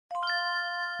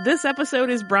This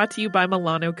episode is brought to you by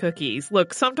Milano Cookies.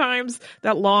 Look, sometimes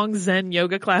that long Zen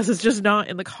yoga class is just not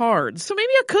in the cards, so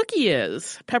maybe a cookie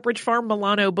is. Pepperidge Farm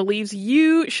Milano believes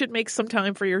you should make some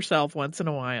time for yourself once in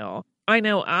a while. I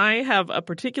know I have a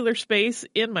particular space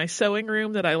in my sewing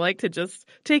room that I like to just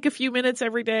take a few minutes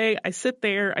every day. I sit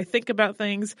there, I think about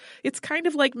things. It's kind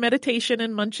of like meditation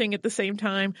and munching at the same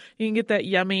time. You can get that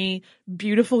yummy,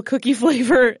 beautiful cookie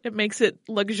flavor. It makes it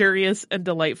luxurious and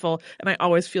delightful, and I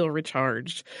always feel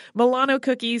recharged. Milano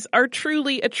cookies are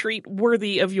truly a treat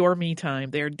worthy of your me time.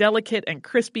 They're delicate and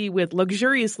crispy with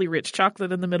luxuriously rich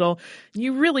chocolate in the middle.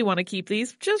 You really want to keep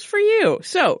these just for you.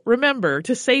 So remember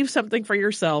to save something for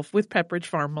yourself with Pepperidge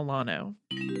Farm Milano.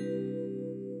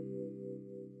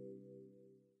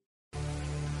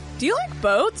 Do you like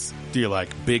boats? Do you like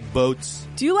big boats?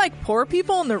 Do you like poor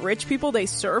people and the rich people they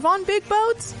serve on big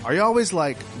boats? Are you always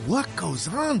like, what goes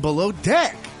on below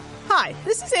deck? Hi,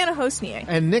 this is Anna Hosnier.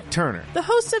 And Nick Turner. The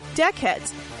hosts of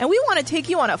Deckheads, and we want to take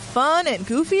you on a fun and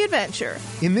goofy adventure.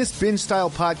 In this binge-style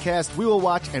podcast, we will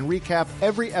watch and recap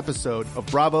every episode of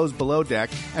Bravo's Below Deck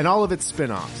and all of its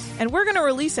spin-offs. And we're going to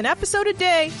release an episode a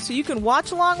day so you can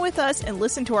watch along with us and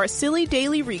listen to our silly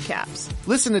daily recaps.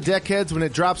 Listen to Deckheads when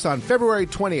it drops on February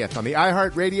 20th on the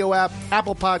iHeartRadio app,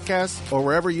 Apple Podcasts, or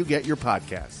wherever you get your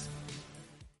podcasts.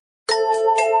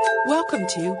 Welcome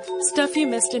to Stuff You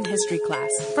Missed in History Class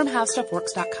from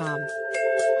HowStuffWorks.com.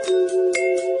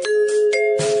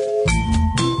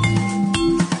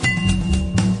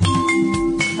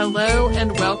 Hello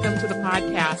and welcome to the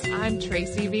podcast. I'm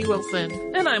Tracy V. Wilson.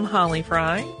 And I'm Holly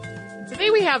Fry. Today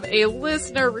we have a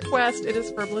listener request. It is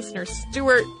from listener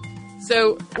Stuart.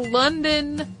 So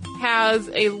London has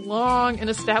a long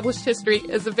and established history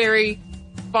as a very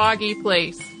foggy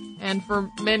place. And for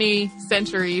many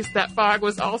centuries, that fog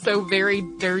was also very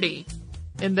dirty.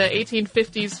 In the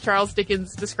 1850s, Charles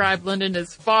Dickens described London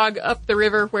as fog up the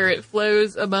river where it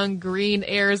flows among green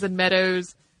airs and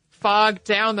meadows, fog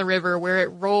down the river where it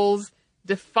rolls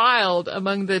defiled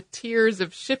among the tiers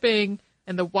of shipping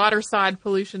and the waterside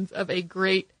pollutions of a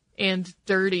great and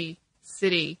dirty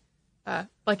city.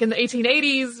 Like in the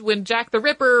 1880s, when Jack the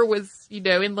Ripper was,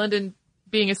 in London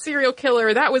being a serial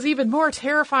killer, that was even more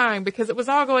terrifying because it was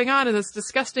all going on in this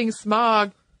disgusting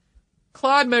smog.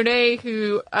 Claude Monet,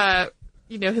 who,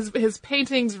 his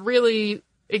paintings really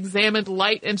examined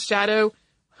light and shadow,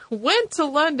 went to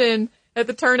London at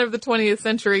the turn of the 20th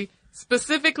century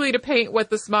specifically to paint what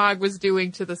the smog was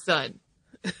doing to the sun.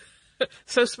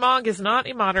 So smog is not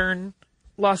a modern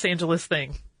Los Angeles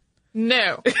thing.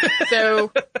 No.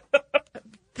 So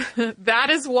that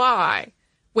is why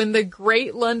when the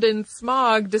Great London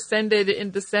Smog descended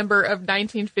in December of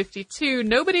 1952,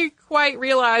 nobody quite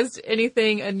realized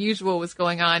anything unusual was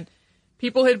going on.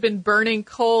 People had been burning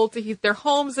coal to heat their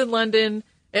homes in London,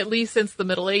 at least since the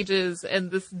Middle Ages, and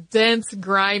this dense,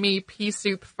 grimy pea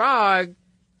soup fog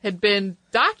had been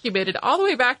documented all the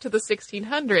way back to the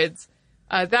 1600s.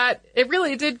 That it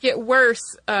really did get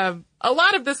worse. A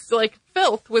lot of this,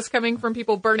 filth was coming from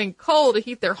people burning coal to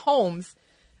heat their homes.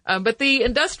 But the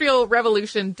Industrial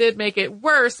Revolution did make it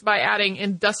worse by adding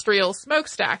industrial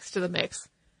smokestacks to the mix.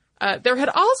 There had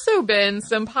also been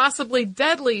some possibly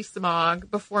deadly smog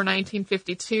before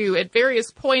 1952. At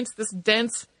various points, this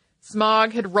dense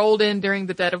smog had rolled in during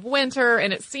the dead of winter,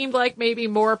 and it seemed like maybe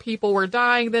more people were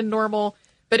dying than normal.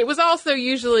 But it was also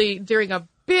usually during a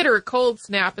bitter cold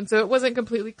snap, and so it wasn't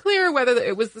completely clear whether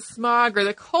it was the smog or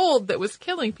the cold that was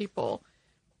killing people.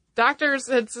 Doctors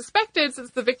had suspected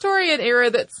since the Victorian era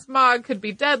that smog could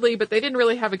be deadly, but they didn't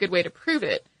really have a good way to prove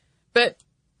it. But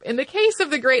in the case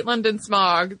of the Great London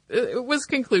Smog, it was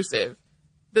conclusive.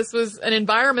 This was an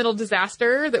environmental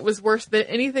disaster that was worse than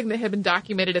anything that had been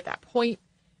documented at that point.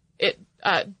 It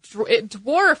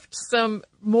dwarfed some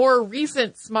more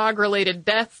recent smog-related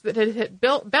deaths that had hit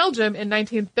Belgium in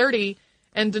 1930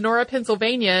 and Donora,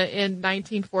 Pennsylvania in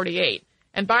 1948.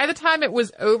 And by the time it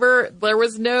was over, there were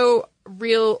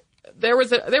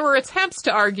attempts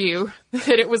to argue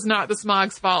that it was not the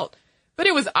smog's fault, but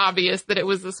it was obvious that it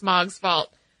was the smog's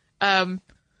fault. And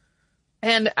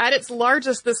at its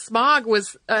largest, the smog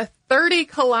was 30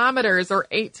 kilometers or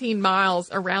 18 miles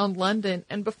around London.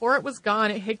 And before it was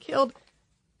gone, it had killed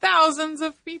thousands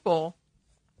of people.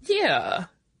 Yeah.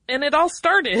 And it all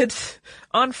started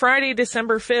on Friday,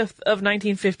 December 5th of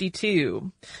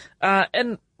 1952.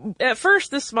 And at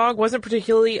first, this smog wasn't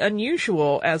particularly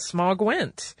unusual as smog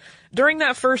went. During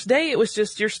that first day, it was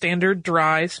just your standard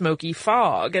dry, smoky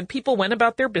fog, and people went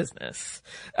about their business.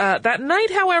 That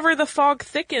night, however, the fog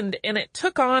thickened, and it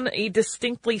took on a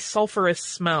distinctly sulfurous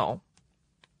smell.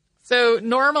 So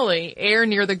normally, air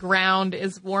near the ground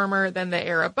is warmer than the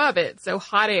air above it. So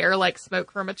hot air, like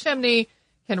smoke from a chimney,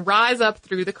 can rise up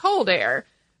through the cold air.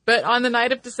 But on the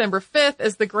night of December 5th,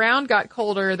 as the ground got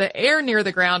colder, the air near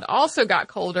the ground also got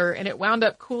colder, and it wound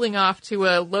up cooling off to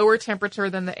a lower temperature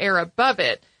than the air above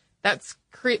it. That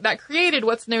created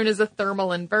what's known as a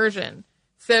thermal inversion.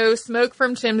 So smoke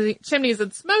from chimneys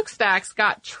and smokestacks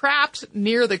got trapped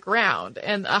near the ground,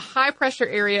 and a high-pressure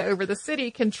area over the city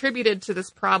contributed to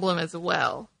this problem as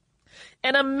well.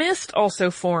 And a mist also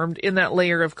formed in that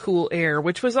layer of cool air,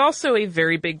 which was also a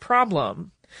very big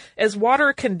problem. As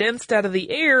water condensed out of the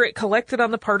air, it collected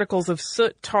on the particles of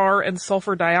soot, tar, and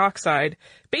sulfur dioxide,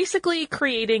 basically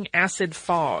creating acid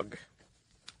fog.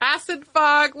 Acid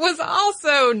fog was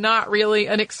also not really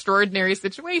an extraordinary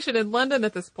situation in London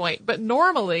at this point, but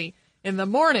normally, in the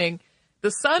morning, the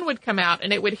sun would come out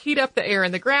and it would heat up the air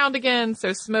in the ground again,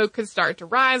 so smoke could start to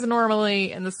rise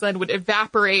normally, and the sun would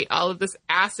evaporate all of this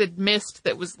acid mist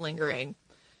that was lingering.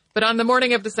 But on the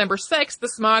morning of December 6th, the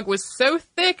smog was so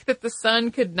thick that the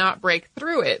sun could not break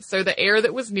through it, so the air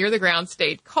that was near the ground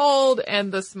stayed cold,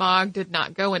 and the smog did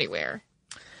not go anywhere.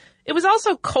 It was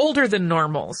also colder than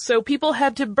normal, so people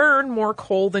had to burn more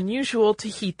coal than usual to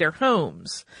heat their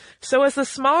homes. So as the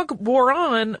smog wore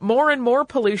on, more and more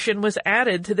pollution was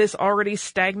added to this already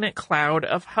stagnant cloud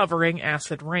of hovering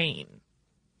acid rain.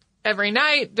 Every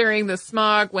night during the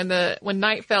smog, when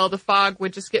night fell, the fog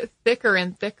would just get thicker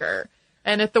and thicker.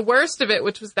 And at the worst of it,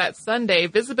 which was that Sunday,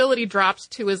 visibility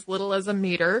dropped to as little as a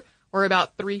meter, or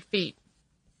about 3 feet.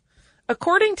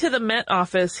 According to the Met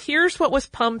Office, here's what was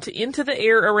pumped into the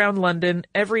air around London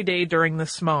every day during the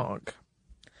smog.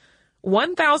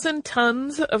 1,000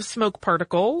 tons of smoke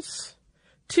particles,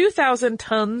 2,000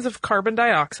 tons of carbon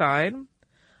dioxide,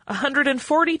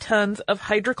 140 tons of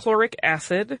hydrochloric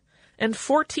acid, and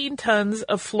 14 tons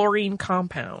of fluorine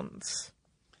compounds.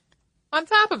 On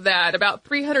top of that, about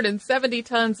 370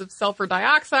 tons of sulfur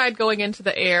dioxide going into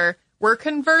the air were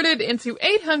converted into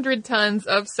 800 tons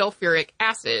of sulfuric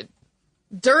acid.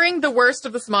 During the worst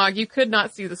of the smog, you could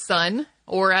not see the sun,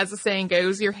 or as the saying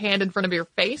goes, your hand in front of your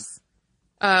face,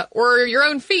 or your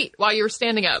own feet while you were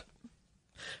standing up.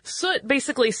 Soot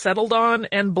basically settled on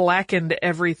and blackened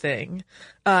everything.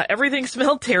 Everything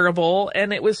smelled terrible,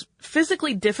 and it was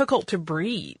physically difficult to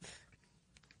breathe.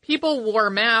 People wore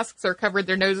masks or covered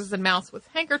their noses and mouths with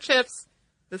handkerchiefs.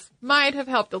 This might have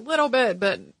helped a little bit,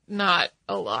 but not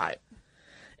a lot.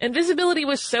 And visibility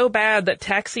was so bad that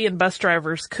taxi and bus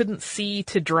drivers couldn't see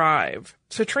to drive.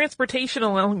 So transportation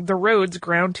along the roads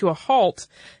ground to a halt,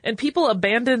 and people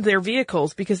abandoned their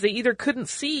vehicles because they either couldn't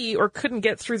see or couldn't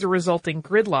get through the resulting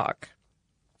gridlock.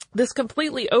 This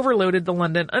completely overloaded the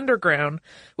London Underground,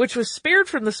 which was spared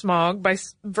from the smog by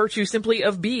virtue simply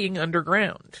of being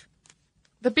underground.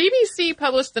 The BBC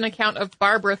published an account of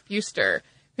Barbara Fuster,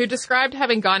 who described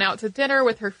having gone out to dinner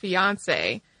with her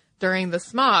fiancé during the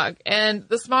smog, and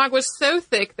the smog was so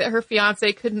thick that her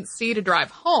fiancé couldn't see to drive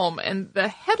home, and the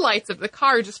headlights of the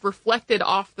car just reflected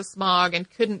off the smog and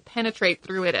couldn't penetrate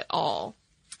through it at all.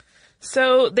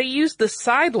 So they used the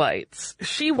side lights.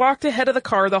 She walked ahead of the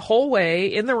car the whole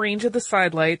way in the range of the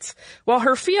side lights, while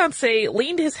her fiancé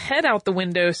leaned his head out the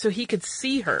window so he could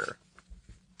see her.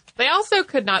 They also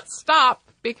could not stop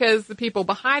because the people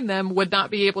behind them would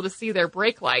not be able to see their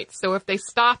brake lights. So if they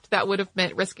stopped, that would have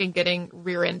meant risking getting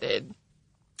rear-ended.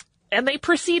 And they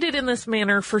proceeded in this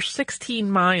manner for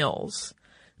 16 miles,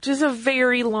 which is a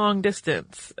very long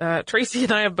distance. Tracy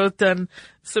and I have both done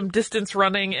some distance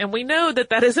running, and we know that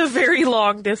that is a very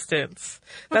long distance.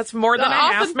 That's more than a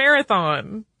half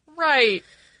marathon. Right.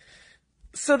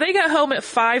 So they got home at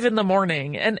 5 a.m,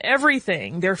 and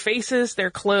everything, their faces,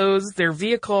 their clothes, their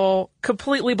vehicle,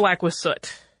 completely black with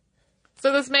soot.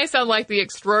 So this may sound like the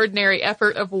extraordinary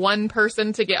effort of one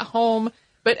person to get home,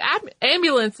 but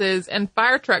ambulances and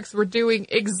fire trucks were doing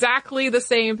exactly the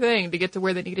same thing to get to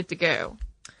where they needed to go.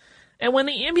 And when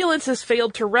the ambulances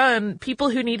failed to run, people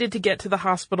who needed to get to the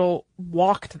hospital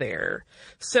walked there.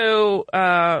 So,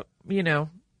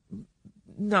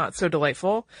 not so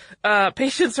delightful.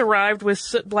 Patients arrived with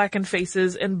soot-blackened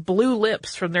faces and blue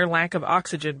lips from their lack of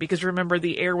oxygen because, remember,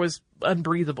 the air was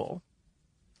unbreathable.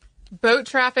 Boat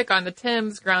traffic on the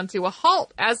Thames ground to a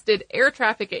halt, as did air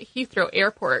traffic at Heathrow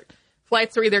Airport.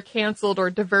 Flights were either canceled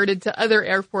or diverted to other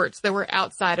airports that were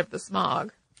outside of the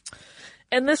smog.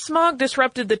 And the smog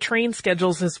disrupted the train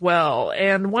schedules as well,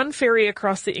 and one ferry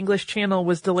across the English Channel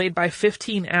was delayed by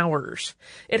 15 hours.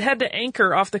 It had to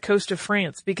anchor off the coast of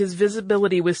France because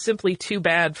visibility was simply too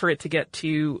bad for it to get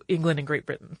to England and Great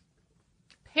Britain.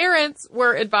 Parents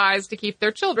were advised to keep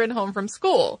their children home from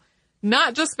school,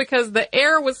 not just because the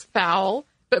air was foul,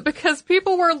 but because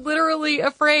people were literally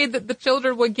afraid that the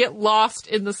children would get lost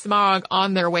in the smog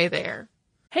on their way there.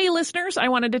 Hey, listeners, I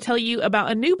wanted to tell you about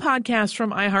a new podcast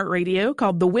from iHeartRadio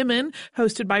called The Women,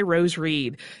 hosted by Rose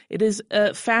Reed. It is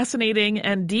a fascinating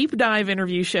and deep dive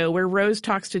interview show where Rose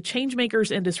talks to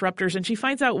changemakers and disruptors, and she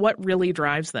finds out what really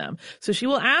drives them. So she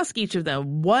will ask each of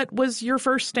them, what was your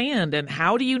first stand, and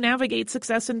how do you navigate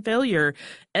success and failure?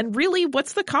 And really,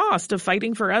 what's the cost of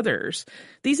fighting for others?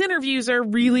 These interviews are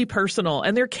really personal,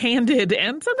 and they're candid,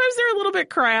 and sometimes they're a little bit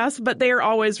crass, but they are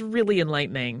always really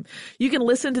enlightening. You can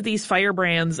listen to these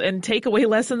firebrands and take away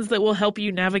lessons that will help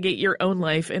you navigate your own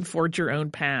life and forge your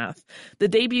own path. The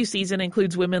debut season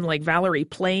includes women like Valerie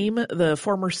Plame, the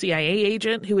former CIA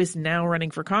agent who is now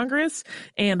running for Congress,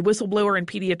 and whistleblower and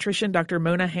pediatrician Dr.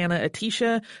 Mona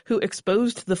Hanna-Attisha, who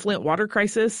exposed the Flint water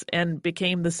crisis and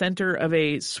became the center of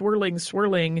a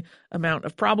swirling amount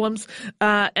of problems,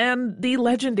 and the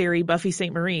legendary Buffy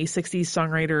St. Marie, 60s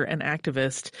songwriter and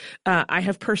activist. I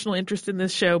have personal interest in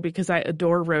this show because I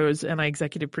adore Rose and I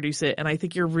executive produce it, and I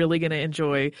think you're really going to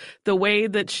enjoy the way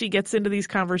that she gets into these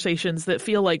conversations that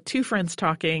feel like two friends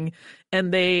talking,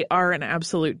 and they are an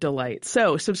absolute delight.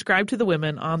 So subscribe to The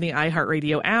Women on the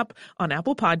iHeartRadio app, on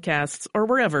Apple Podcasts, or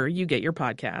wherever you get your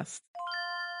podcasts.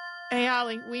 Hey,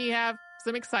 Holly, we have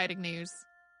some exciting news.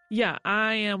 Yeah,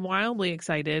 I am wildly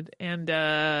excited, and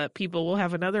people will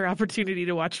have another opportunity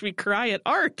to watch me cry at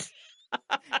art.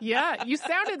 Yeah, you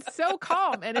sounded so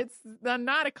calm, and it's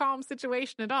not a calm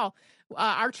situation at all.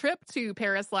 Our trip to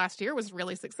Paris last year was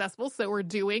really successful, so we're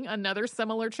doing another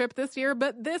similar trip this year,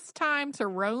 but this time to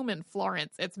Rome and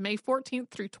Florence. It's May 14th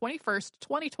through 21st,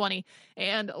 2020,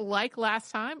 and like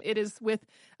last time, it is with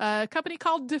a company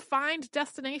called Defined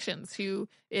Destinations, who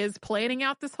is planning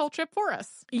out this whole trip for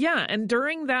us. Yeah, and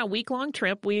during that week-long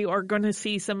trip, we are going to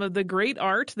see some of the great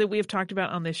art that we have talked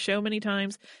about on this show many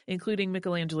times, including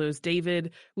Michelangelo's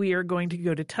David. We are going to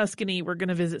go to Tuscany. We're going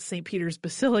to visit St. Peter's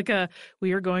Basilica.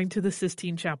 We are going to the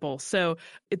Sistine Chapel. So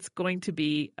it's going to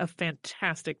be a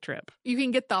fantastic trip. You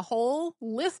can get the whole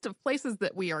list of places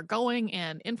that we are going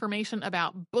and information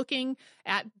about booking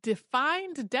at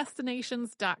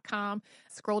defineddestinations.com.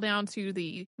 Scroll down to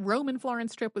the Rome and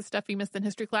Florence trip with stuff you missed in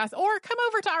history class, or come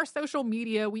over to our social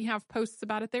media. We have posts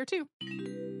about it there too.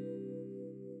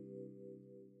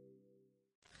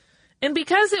 And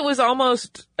because it was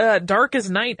almost dark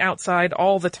as night outside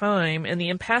all the time, and the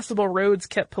impassable roads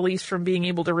kept police from being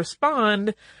able to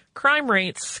respond, crime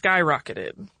rates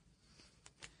skyrocketed.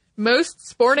 Most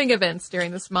sporting events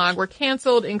during the smog were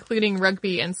canceled, including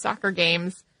rugby and soccer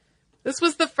games. This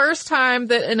was the first time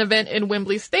that an event in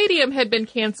Wembley Stadium had been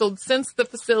canceled since the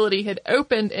facility had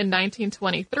opened in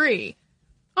 1923.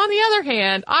 On the other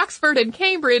hand, Oxford and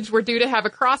Cambridge were due to have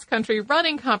a cross-country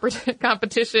running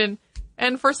competition,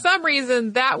 and for some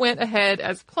reason, that went ahead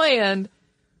as planned.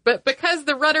 But because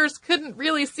the runners couldn't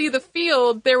really see the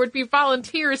field, there would be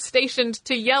volunteers stationed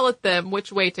to yell at them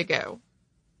which way to go.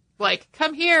 Like,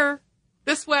 come here,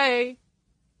 this way.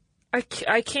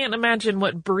 I can't imagine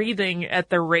what breathing at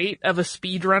the rate of a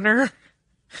speedrunner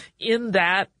in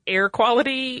that air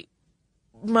quality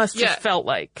must have felt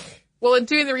like. Well, in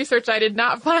doing the research, I did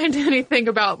not find anything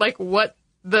about, like, what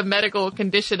the medical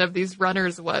condition of these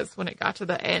runners was when it got to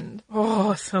the end.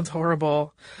 Oh, sounds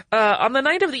horrible. On the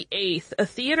night of the 8th, a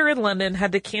theater in London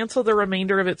had to cancel the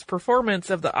remainder of its performance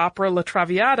of the opera La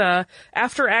Traviata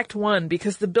after Act 1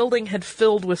 because the building had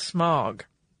filled with smog.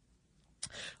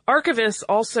 Archivists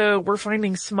also were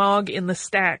finding smog in the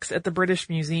stacks at the British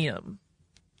Museum.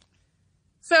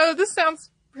 So this sounds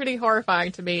pretty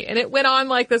horrifying to me. And it went on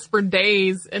like this for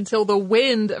days until the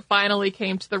wind finally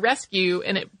came to the rescue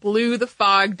and it blew the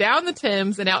fog down the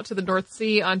Thames and out to the North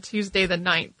Sea on Tuesday the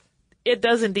 9th. It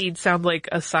does indeed sound like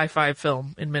a sci-fi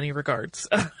film in many regards.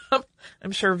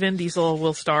 I'm sure Vin Diesel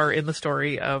will star in the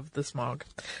story of the smog.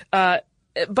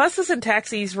 Buses and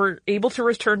taxis were able to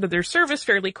return to their service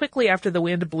fairly quickly after the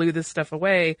wind blew this stuff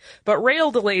away, but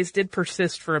rail delays did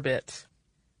persist for a bit.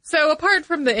 So apart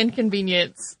from the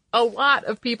inconvenience, a lot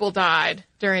of people died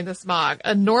during the smog.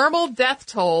 A normal death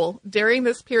toll during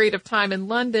this period of time in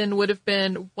London would have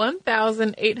been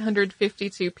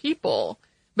 1,852 people.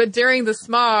 But during the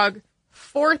smog,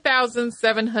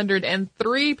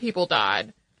 4,703 people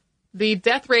died. The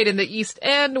death rate in the East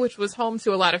End, which was home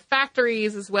to a lot of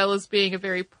factories, as well as being a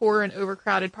very poor and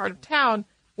overcrowded part of town,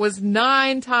 was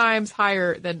 9 times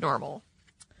higher than normal.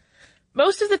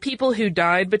 Most of the people who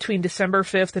died between December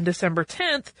 5th and December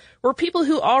 10th were people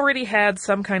who already had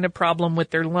some kind of problem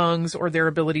with their lungs or their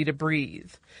ability to breathe.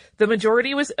 The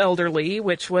majority was elderly,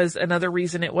 which was another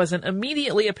reason it wasn't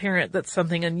immediately apparent that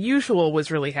something unusual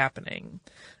was really happening.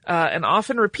 An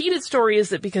often repeated story is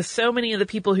that because so many of the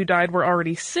people who died were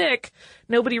already sick,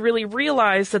 nobody really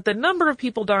realized that the number of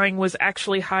people dying was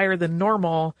actually higher than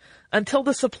normal until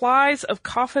the supplies of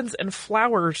coffins and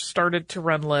flowers started to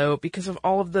run low because of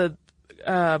all of the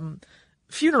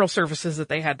funeral services that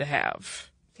they had to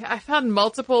have. Yeah, I found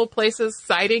multiple places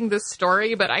citing this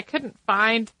story, but I couldn't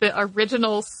find the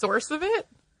original source of it.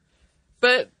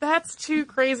 But that's too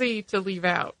crazy to leave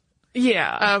out.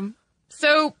 Yeah.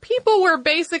 So people were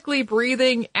basically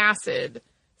breathing acid.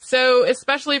 So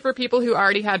especially for people who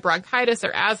already had bronchitis or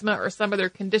asthma or some other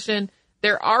condition,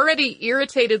 their already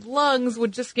irritated lungs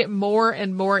would just get more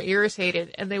and more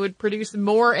irritated, and they would produce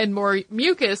more and more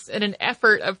mucus in an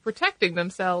effort of protecting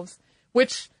themselves,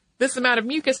 which this amount of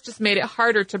mucus just made it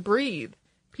harder to breathe.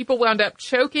 People wound up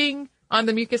choking on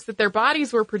the mucus that their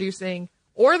bodies were producing,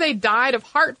 or they died of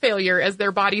heart failure as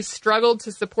their bodies struggled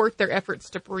to support their efforts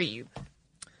to breathe.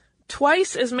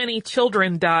 Twice as many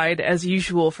children died as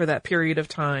usual for that period of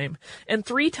time, and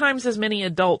 3 times as many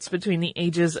adults between the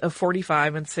ages of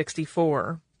 45 and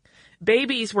 64.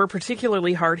 Babies were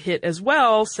particularly hard hit as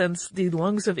well, since the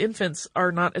lungs of infants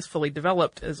are not as fully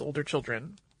developed as older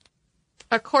children.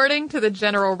 According to the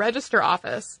General Register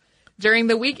Office, during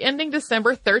the week ending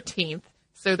December 13th,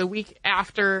 so the week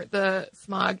after the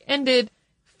smog ended,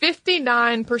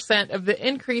 59% of the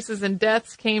increases in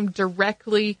deaths came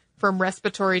directly from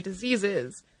respiratory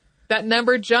diseases. That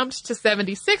number jumped to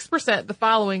 76% the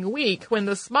following week when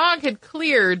the smog had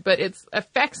cleared, but its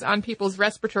effects on people's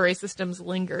respiratory systems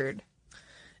lingered.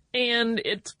 And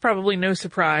it's probably no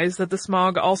surprise that the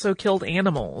smog also killed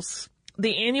animals.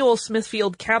 The annual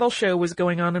Smithfield Cattle Show was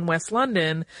going on in West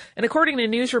London, and according to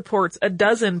news reports, a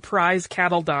dozen prize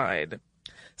cattle died.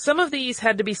 Some of these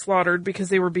had to be slaughtered because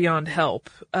they were beyond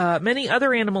help. Many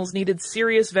other animals needed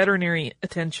serious veterinary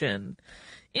attention.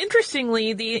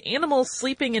 Interestingly, the animals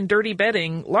sleeping in dirty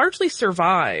bedding largely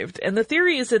survived, and the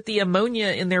theory is that the ammonia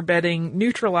in their bedding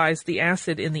neutralized the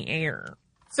acid in the air.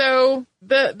 So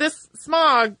this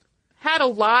smog had a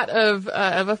lot of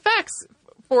effects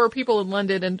for people in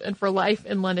London and for life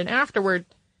in London afterward.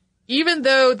 Even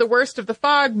though the worst of the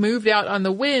fog moved out on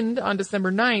the wind on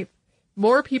December 9th,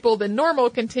 more people than normal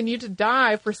continued to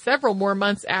die for several more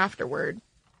months afterward.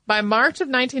 By March of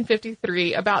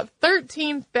 1953, about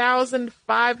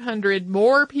 13,500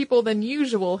 more people than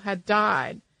usual had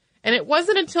died. And it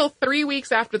wasn't until 3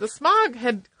 weeks after the smog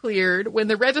had cleared, when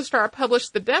the registrar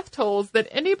published the death tolls, that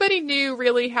anybody knew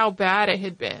really how bad it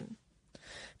had been.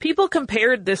 People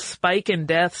compared this spike in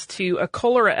deaths to a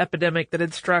cholera epidemic that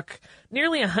had struck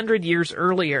nearly 100 years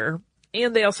earlier,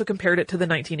 and they also compared it to the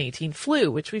 1918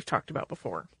 flu, which we've talked about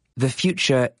before. The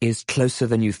future is closer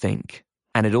than you think,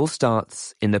 and it all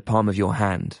starts in the palm of your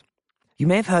hand. You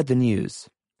may have heard the news.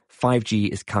 5G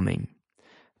is coming.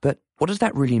 But what does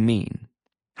that really mean?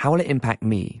 How will it impact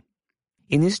me?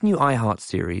 In this new iHeart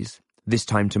series, This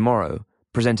Time Tomorrow,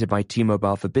 presented by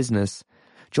T-Mobile for Business,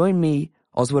 join me,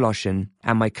 Oswald Oshin,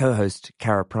 and my co-host,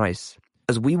 Kara Price,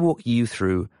 as we walk you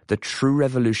through the true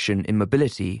revolution in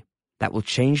mobility that will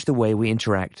change the way we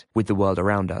interact with the world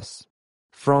around us.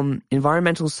 From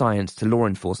environmental science to law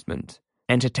enforcement,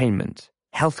 entertainment,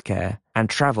 healthcare, and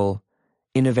travel,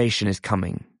 innovation is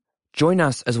coming. Join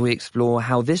us as we explore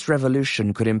how this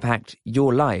revolution could impact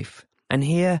your life and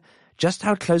hear just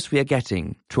how close we are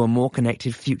getting to a more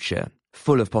connected future,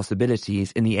 full of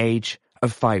possibilities in the age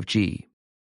of 5G.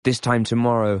 This Time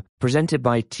Tomorrow, presented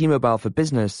by T-Mobile for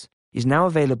Business, is now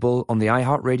available on the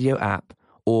iHeartRadio app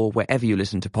or wherever you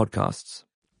listen to podcasts.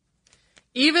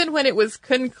 Even when it was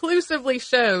conclusively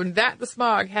shown that the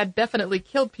smog had definitely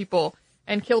killed people,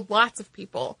 and killed lots of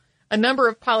people, a number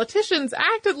of politicians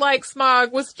acted like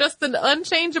smog was just an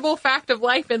unchangeable fact of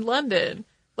life in London.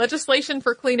 Legislation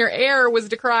for cleaner air was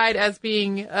decried as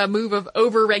being a move of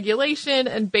over-regulation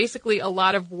and basically a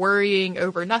lot of worrying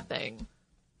over nothing.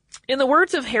 In the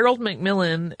words of Harold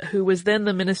Macmillan, who was then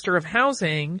the Minister of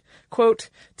Housing, quote,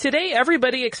 "Today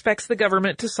everybody expects the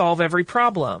government to solve every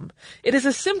problem. It is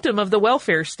a symptom of the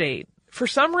welfare state. For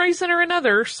some reason or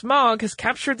another, smog has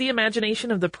captured the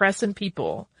imagination of the press and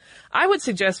people. I would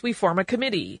suggest we form a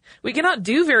committee. We cannot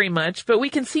do very much, but we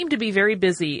can seem to be very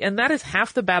busy, and that is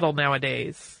half the battle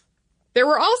nowadays." There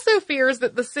were also fears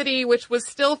that the city, which was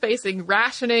still facing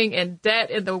rationing and debt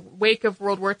in the wake of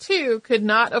World War II, could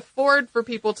not afford for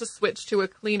people to switch to a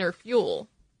cleaner fuel.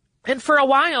 And for a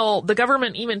while, the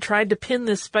government even tried to pin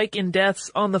this spike in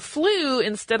deaths on the flu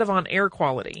instead of on air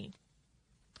quality.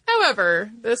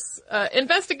 However, this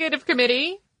investigative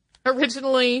committee,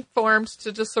 originally formed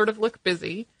to just sort of look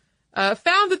busy,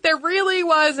 found that there really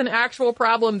was an actual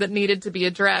problem that needed to be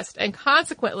addressed, and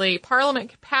consequently,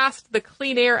 Parliament passed the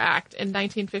Clean Air Act in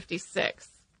 1956.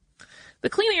 The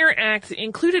Clean Air Act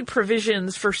included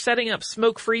provisions for setting up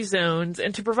smoke-free zones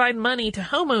and to provide money to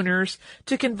homeowners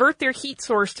to convert their heat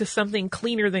source to something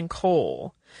cleaner than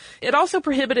coal. It also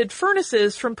prohibited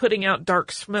furnaces from putting out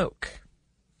dark smoke.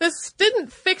 This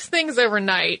didn't fix things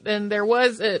overnight, and there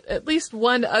was at least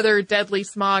one other deadly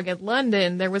smog in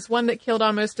London. There was one that killed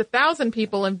almost 1,000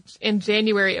 people in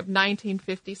January of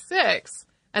 1956.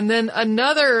 And then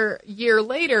another year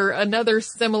later, another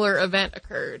similar event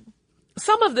occurred.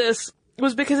 Some of this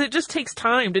was because it just takes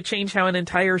time to change how an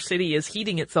entire city is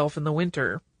heating itself in the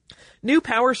winter. New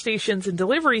power stations and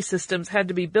delivery systems had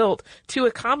to be built to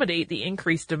accommodate the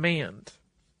increased demand.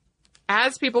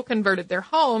 As people converted their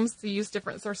homes to use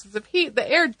different sources of heat, the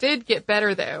air did get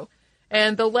better, though.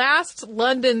 And the last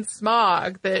London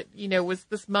smog that, was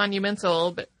this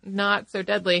monumental but not so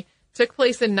deadly took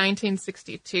place in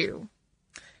 1962.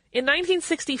 In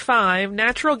 1965,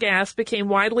 natural gas became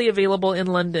widely available in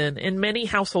London, and many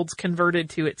households converted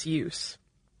to its use.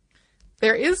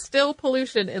 There is still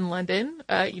pollution in London,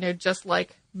 just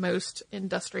like most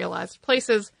industrialized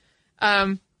places.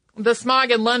 The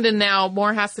smog in London now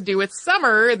more has to do with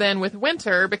summer than with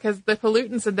winter because the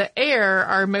pollutants in the air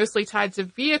are mostly tied to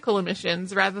vehicle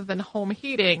emissions rather than home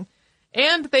heating,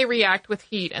 and they react with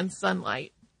heat and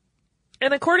sunlight.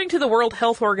 And according to the World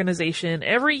Health Organization,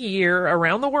 every year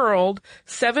around the world,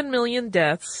 7 million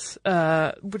deaths,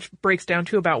 which breaks down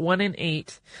to about 1 in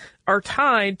 8, are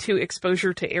tied to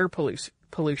exposure to air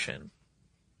pollution.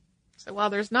 So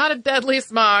while there's not a deadly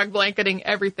smog blanketing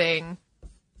everything,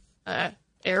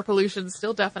 air pollution is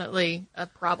still definitely a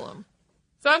problem.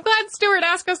 So I'm glad Stuart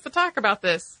asked us to talk about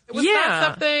this. It was not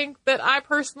something that I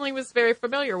personally was very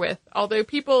familiar with, although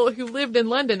people who lived in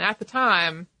London at the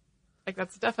time,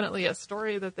 that's definitely a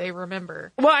story that they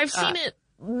remember. Well, I've seen it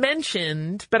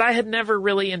mentioned, but I had never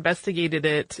really investigated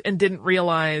it and didn't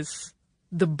realize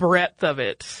the breadth of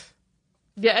it.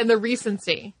 Yeah, and the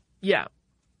recency. Yeah.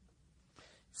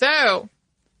 So,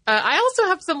 I also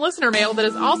have some listener mail that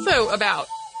is also about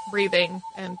breathing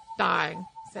and dying.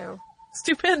 So,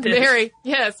 stupendous.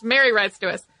 Mary writes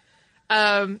to us.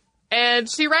 And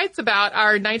she writes about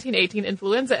our 1918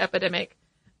 influenza epidemic.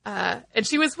 And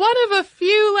she was one of a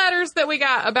few letters that we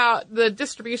got about the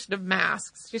distribution of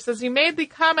masks. She says, "You made the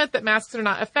comment that masks are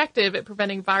not effective at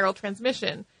preventing viral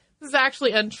transmission. This is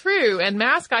actually untrue, and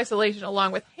mask isolation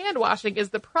along with hand washing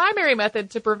is the primary method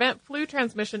to prevent flu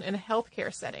transmission in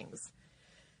healthcare settings.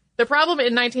 The problem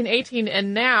in 1918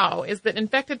 and now is that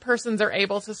infected persons are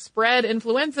able to spread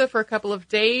influenza for a couple of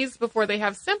days before they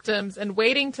have symptoms, and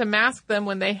waiting to mask them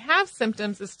when they have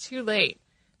symptoms is too late.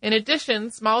 In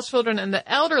addition, small children and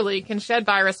the elderly can shed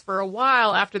virus for a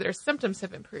while after their symptoms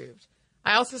have improved.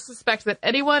 I also suspect that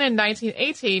anyone in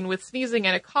 1918 with sneezing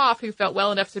and a cough who felt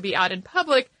well enough to be out in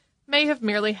public may have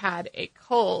merely had a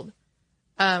cold."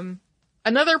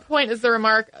 Another point is the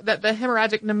remark that the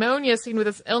hemorrhagic pneumonia seen with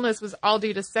this illness was all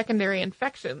due to secondary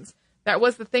infections. That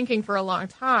was the thinking for a long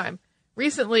time.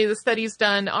 Recently, the studies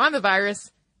done on the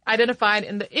virus identified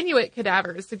in the Inuit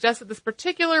cadavers suggest that this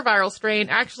particular viral strain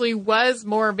actually was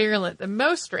more virulent than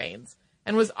most strains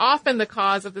and was often the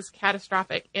cause of this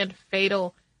catastrophic and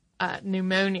fatal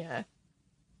pneumonia.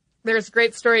 There's a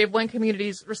great story of one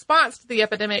community's response to the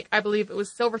epidemic. I believe it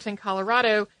was Silverton,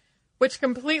 Colorado, which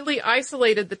completely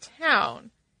isolated the town.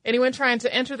 Anyone trying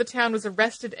to enter the town was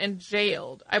arrested and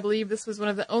jailed. I believe this was one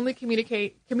of the only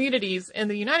communities in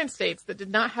the United States that did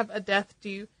not have a death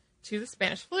due to the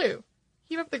Spanish flu.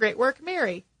 Keep up the great work,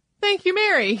 Mary. Thank you,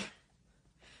 Mary.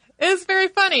 It's very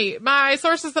funny. My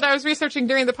sources that I was researching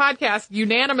during the podcast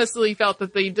unanimously felt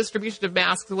that the distribution of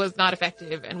masks was not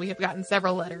effective, and we have gotten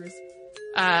several letters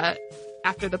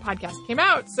after the podcast came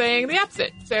out saying the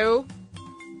opposite. So,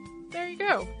 there you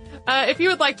go. If you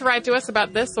would like to write to us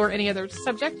about this or any other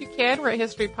subject, you can. We're at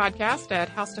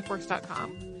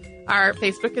historypodcast@howstuffworks.com. Our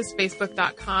Facebook is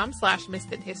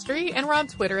facebook.com/missedinhistory, and we're on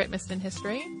Twitter at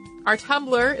missedinhistory. Our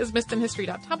Tumblr is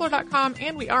missedinhistory.tumblr.com,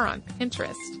 and we are on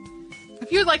Pinterest.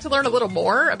 If you would like to learn a little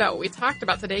more about what we talked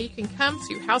about today, you can come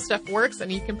to How Stuff Works,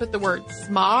 and you can put the word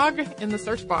smog in the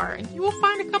search bar, and you will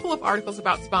find a couple of articles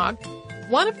about smog.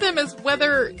 One of them is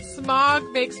whether smog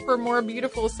makes for more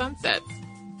beautiful sunsets,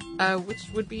 which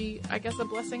would be, I guess, a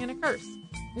blessing and a curse.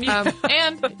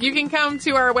 And you can come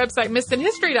to our website,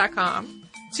 missedinhistory.com,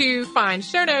 to find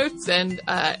show notes and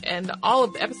all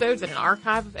of the episodes and an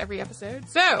archive of every episode.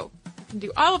 So you can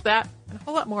do all of that and a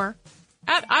whole lot more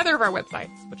at either of our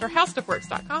websites, which are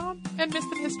howstuffworks.com and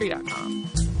missedinhistory.com.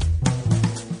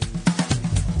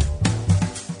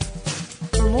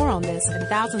 For more on this and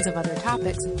thousands of other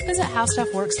topics, visit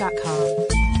howstuffworks.com.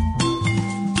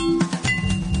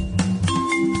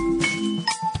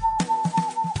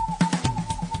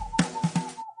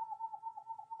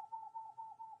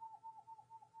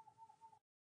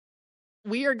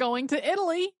 We are going to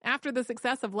Italy. After the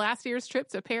success of last year's trip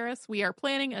to Paris, we are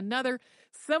planning another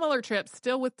similar trip,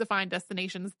 still with defined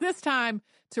destinations, this time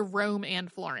to Rome and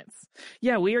Florence.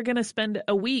 Yeah, we are going to spend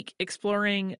a week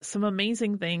exploring some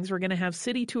amazing things. We're going to have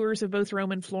city tours of both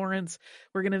Rome and Florence.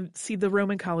 We're going to see the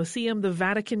Roman Colosseum, the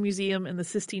Vatican Museum and the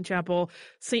Sistine Chapel,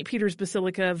 St. Peter's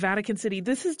Basilica, Vatican City.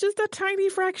 This is just a tiny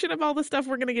fraction of all the stuff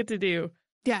we're going to get to do.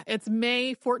 Yeah, it's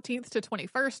May 14th to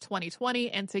 21st, 2020.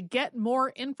 And to get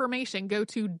more information, go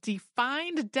to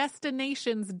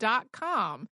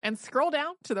defineddestinations.com and scroll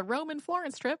down to the Rome and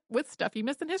Florence trip with Stuff You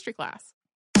Missed in History Class.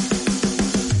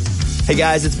 Hey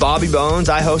guys, it's Bobby Bones.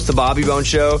 I host the Bobby Bones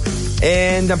Show,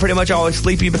 and I'm pretty much always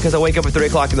sleepy because I wake up at 3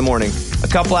 o'clock in the morning. A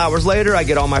couple hours later, I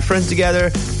get all my friends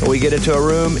together, and we get into a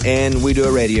room, and we do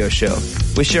a radio show.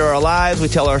 We share our lives, we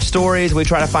tell our stories, we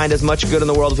try to find as much good in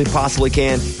the world as we possibly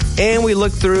can, and we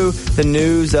look through the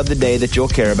news of the day that you'll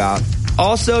care about.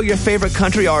 Also, your favorite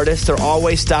country artists are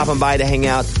always stopping by to hang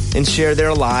out and share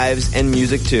their lives and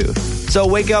music too. So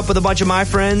wake up with a bunch of my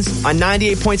friends on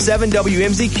 98.7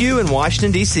 WMZQ in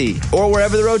Washington, D.C., or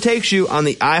wherever the road takes you on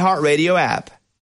the iHeartRadio app.